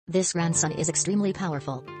This grandson is extremely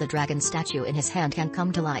powerful. The dragon statue in his hand can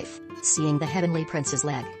come to life. Seeing the heavenly prince's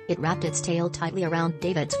leg, it wrapped its tail tightly around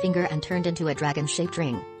David's finger and turned into a dragon-shaped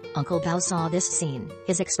ring. Uncle Bao saw this scene,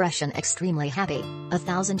 his expression extremely happy.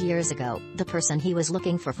 1,000 years ago, the person he was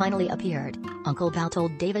looking for finally appeared. Uncle Bao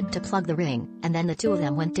told David to plug the ring, and then the two of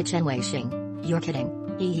them went to Chen Weixing. "You're kidding.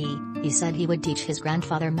 Hihi," he said he would teach his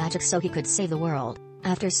grandfather magic so he could save the world.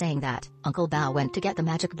 After saying that, Uncle Bao went to get the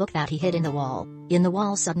magic book that he hid in the wall. In the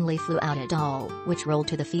wall suddenly flew out a doll, which rolled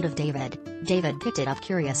to the feet of David. David picked it up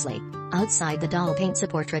curiously. Outside the doll paints a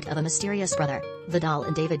portrait of a mysterious brother. The doll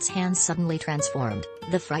in David's hands suddenly transformed.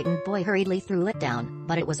 The frightened boy hurriedly threw it down,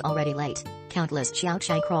 but it was already late. Countless Xiao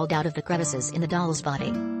Chai crawled out of the crevices in the doll's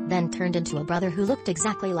body, then turned into a brother who looked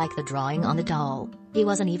exactly like the drawing on the doll. He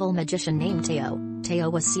was an evil magician named Teo. Teo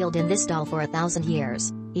was sealed in this doll for 1,000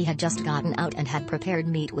 years. He had just gotten out and had prepared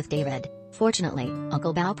meat with David. Fortunately,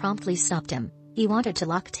 Uncle Bao promptly stopped him. He wanted to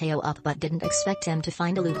lock Teo up but didn't expect him to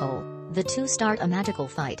find a loophole. The two start a magical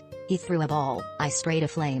fight. He threw a ball, I sprayed a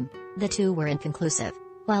flame. The two were inconclusive.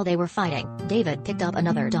 While they were fighting, David picked up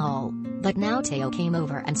another doll. But now Teo came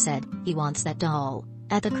over and said, he wants that doll.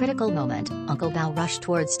 At the critical moment, Uncle Bao rushed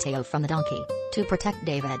towards Teo from the donkey. To protect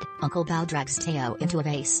David, Uncle Bao drags Teo into a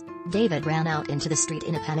vase. David ran out into the street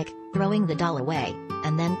in a panic, throwing the doll away,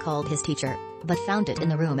 and then called his teacher, but found it in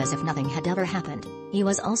the room as if nothing had ever happened. He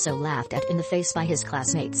was also laughed at in the face by his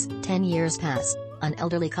classmates. 10 years passed. An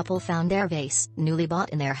elderly couple found their vase, newly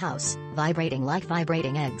bought in their house, vibrating like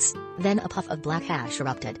vibrating eggs. Then a puff of black ash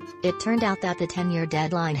erupted. It turned out that the 10-year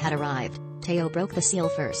deadline had arrived. Teo broke the seal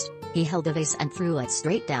first. He held the vase and threw it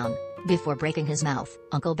straight down. Before breaking his mouth,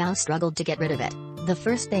 Uncle Bao struggled to get rid of it. The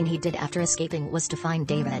first thing he did after escaping was to find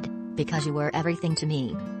David. "Because you were everything to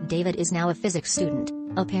me." David is now a physics student.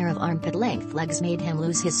 A pair of armpit-length legs made him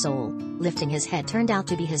lose his soul. Lifting his head turned out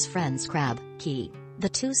to be his friend's crab, Key. The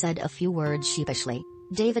two said a few words sheepishly.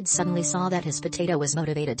 David suddenly saw that his potato was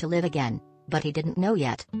motivated to live again. But he didn't know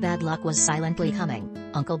yet, bad luck was silently coming.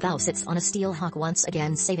 Uncle Bao sits on a steel hawk once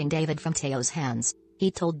again saving David from Teo's hands. He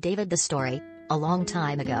told David the story. A long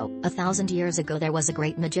time ago, 1,000 years ago, there was a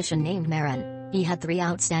great magician named Marin. He had 3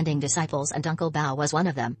 outstanding disciples and Uncle Bao was one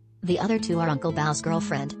of them. The other 2 are Uncle Bao's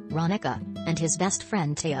girlfriend, Ronica, and his best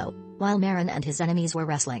friend Teo. While Marin and his enemies were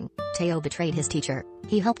wrestling, Teo betrayed his teacher.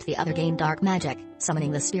 He helped the other gain dark magic,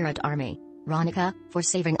 summoning the spirit army. Ronica, for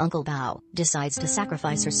saving Uncle Bao, decides to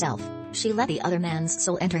sacrifice herself. She let the other man's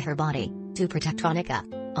soul enter her body. To protect Ronica,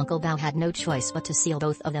 Uncle Bao had no choice but to seal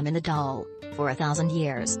both of them in the doll. For 1,000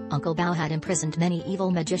 years, Uncle Bao had imprisoned many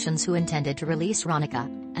evil magicians who intended to release Ronica,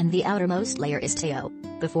 and the outermost layer is Teo.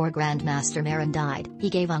 Before Grandmaster Marin died, he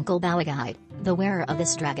gave Uncle Bao a guide. The wearer of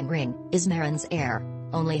this dragon ring is Marin's heir.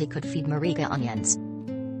 Only he could feed Marika onions.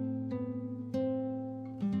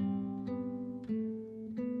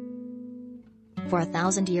 For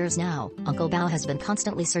 1,000 years now, Uncle Bao has been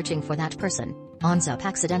constantly searching for that person. Ends up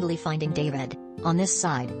accidentally finding David. On this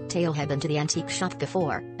side, Teo had been to the antique shop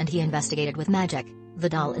before, and he investigated with magic. The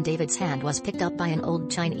doll in David's hand was picked up by an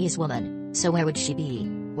old Chinese woman. So where would she be?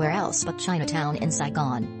 Where else but Chinatown in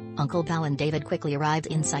Saigon? Uncle Bao and David quickly arrived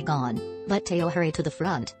in Saigon, but Teo hurried to the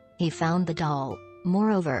front. He found the doll.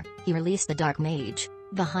 Moreover, he released the dark mage.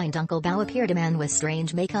 Behind Uncle Bao appeared a man with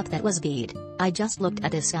strange makeup that was bead. I just looked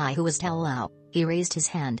at this guy who was Tao Lao. He raised his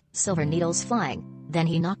hand, silver needles flying. Then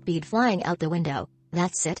he knocked Bead flying out the window.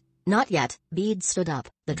 That's it. Not yet. Bead stood up,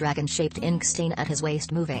 the dragon-shaped ink stain at his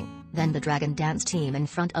waist moving. Then the dragon dance team in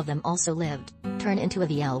front of them also lived. Turn into a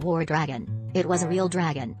VL war dragon. It was a real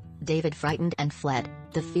dragon. David frightened and fled.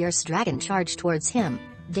 The fierce dragon charged towards him.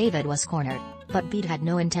 David was cornered, but Bead had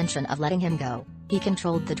no intention of letting him go. He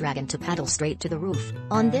controlled the dragon to paddle straight to the roof.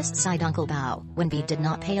 On this side, Uncle Bao, when Bead did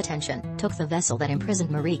not pay attention, took the vessel that imprisoned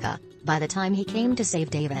Marika. By the time he came to save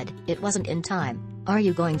David, it wasn't in time. Are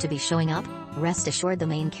you going to be showing up? Rest assured, the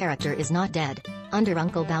main character is not dead. Under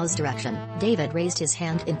Uncle Bao's direction, David raised his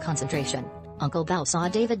hand in concentration. Uncle Bao saw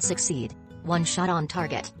David succeed. One shot on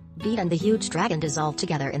target. Bead and the huge dragon dissolved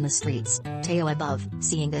together in the streets. Teo above,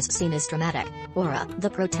 seeing this scene is dramatic. Aura, the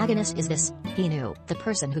protagonist is this. He knew the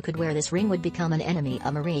person who could wear this ring would become an enemy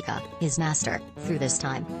of Marika, his master. Through this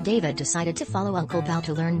time, David decided to follow Uncle Bao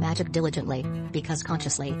to learn magic diligently, because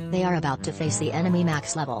consciously, they are about to face the enemy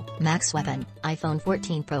max level, max weapon, iPhone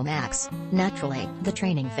 14 Pro Max. Naturally, the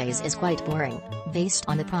training phase is quite boring. Based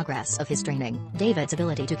on the progress of his training, David's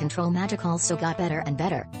ability to control magic also got better and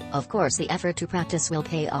better. Of course, the effort to practice will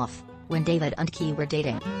pay off. When David and Key were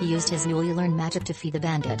dating, he used his newly learned magic to feed the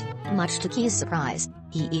bandit. Much to Key's surprise,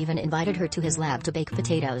 he even invited her to his lab to bake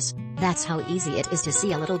potatoes. That's how easy it is to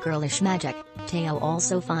see a little girlish magic. Teo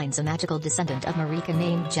also finds a magical descendant of Marika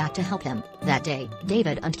named Jack to help him. That day,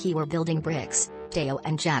 David and Key were building bricks. Teo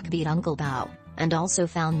and Jack beat Uncle Bao, and also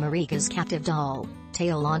found Marika's captive doll.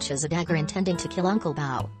 Teo launches a dagger intending to kill Uncle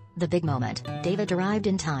Bao. The big moment, David arrived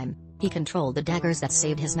in time. He controlled the daggers that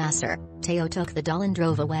saved his master. Teo took the doll and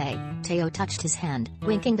drove away. Teo touched his hand,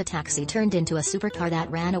 winking. The taxi turned into a supercar that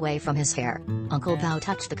ran away from his hair. Uncle Bao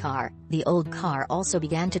touched the car. The old car also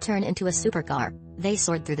began to turn into a supercar. They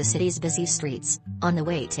soared through the city's busy streets. On the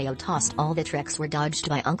way, Teo tossed all the tricks were dodged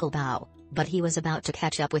by Uncle Bao, but he was about to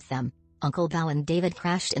catch up with them. Uncle Bao and David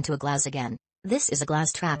crashed into a glass again. This is a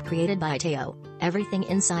glass trap created by Teo. Everything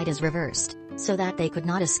inside is reversed, so that they could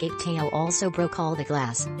not escape. Teo also broke all the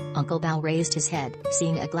glass. Uncle Bao raised his head,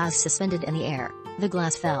 seeing a glass suspended in the air. The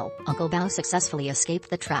glass fell. Uncle Bao successfully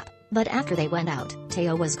escaped the trap, but after they went out,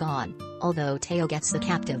 Teo was gone. Although Teo gets the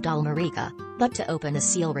captive doll Marika, but to open the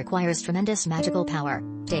seal requires tremendous magical power.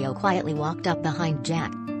 Teo quietly walked up behind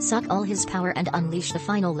Jack, sucked all his power and unleashed the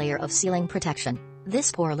final layer of sealing protection.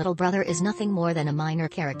 This poor little brother is nothing more than a minor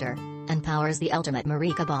character, and powers the ultimate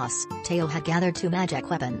Marika boss. Teo had gathered 2 magic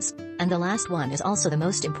weapons, and the last one is also the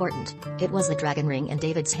most important. It was the dragon ring in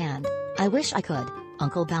David's hand. I wish I could.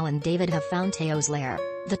 Uncle Bao and David have found Teo's lair.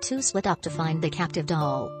 The two split up to find the captive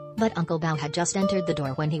doll, but Uncle Bao had just entered the door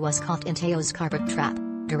when he was caught in Teo's carpet trap.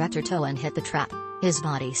 Director Toan hit the trap. His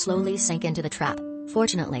body slowly sank into the trap.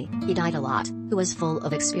 Fortunately, he died a lot. Who was full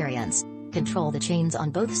of experience. Control the chains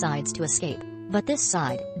on both sides to escape. But this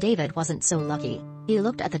side, David wasn't so lucky. He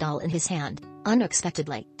looked at the doll in his hand.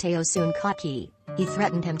 Unexpectedly, Teo soon caught Key. He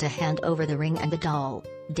threatened him to hand over the ring and the doll.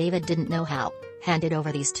 David didn't know how. Handed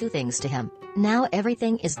over these 2 things to him. Now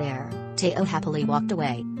everything is there. Teo happily walked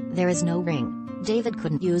away. There is no ring. David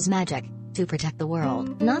couldn't use magic to protect the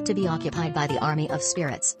world, not to be occupied by the army of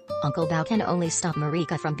spirits. Uncle Bao can only stop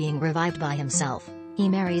Marika from being revived by himself. He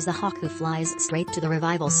marries the hawk who flies straight to the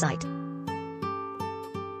revival site.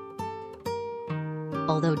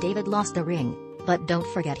 Although David lost the ring, but don't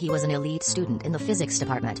forget he was an elite student in the physics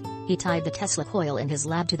department. He tied the Tesla coil in his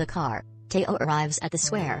lab to the car. Teo arrives at the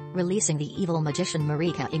square, releasing the evil magician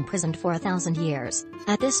Marika imprisoned for 1,000 years.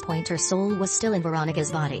 At this point her soul was still in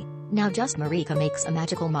Veronica's body. Now just Marika makes a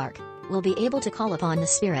magical mark. Will be able to call upon the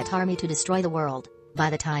spirit army to destroy the world. By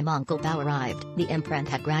the time Uncle Bao arrived, the imprint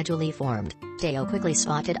had gradually formed. Teo quickly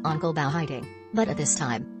spotted Uncle Bao hiding. But at this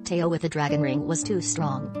time, Teo with the dragon ring was too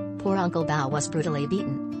strong. Poor Uncle Bao was brutally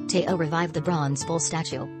beaten. Teo revived the bronze bull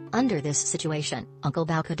statue. Under this situation, Uncle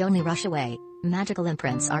Bao could only rush away. Magical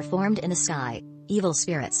imprints are formed in the sky. Evil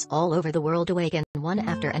spirits all over the world awaken one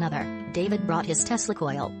after another. David brought his Tesla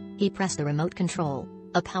coil. He pressed the remote control.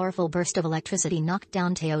 A powerful burst of electricity knocked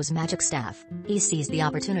down Teo's magic staff. He seized the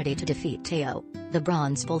opportunity to defeat Teo. The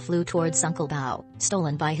bronze bull flew towards Uncle Bao,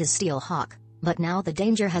 stolen by his steel hawk. But now the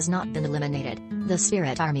danger has not been eliminated. The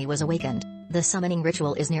spirit army was awakened. The summoning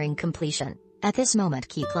ritual is nearing completion. At this moment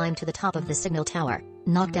Key climbed to the top of the signal tower,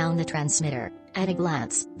 knocked down the transmitter. At a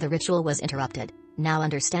glance, the ritual was interrupted. Now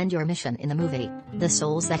understand your mission in the movie. The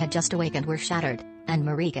souls that had just awakened were shattered, and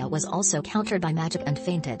Marika was also countered by magic and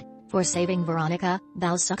fainted. For saving Veronica,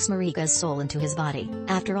 Bao sucks Marika's soul into his body.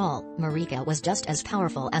 After all, Marika was just as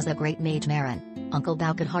powerful as the great mage Marin. Uncle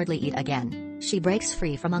Bao could hardly eat again. She breaks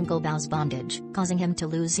free from Uncle Bao's bondage, causing him to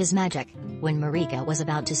lose his magic. When Marika was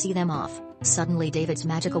about to see them off, suddenly David's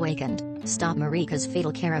magic awakened. Stop Marika's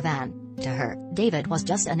fatal caravan. To her, David was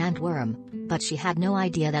just an antworm. But she had no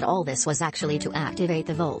idea that all this was actually to activate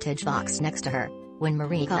the voltage box next to her. When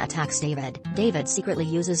Marika attacks David, David secretly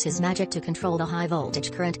uses his magic to control the high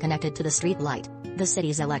voltage current connected to the street light. The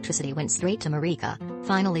city's electricity went straight to Marika.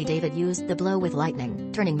 Finally David used the blow with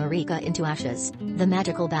lightning, turning Marika into ashes. The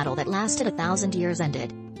magical battle that lasted 1,000 years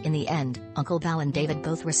ended. In the end, Uncle Bao and David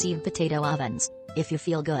both received potato ovens. If you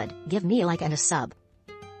feel good, give me a like and a sub.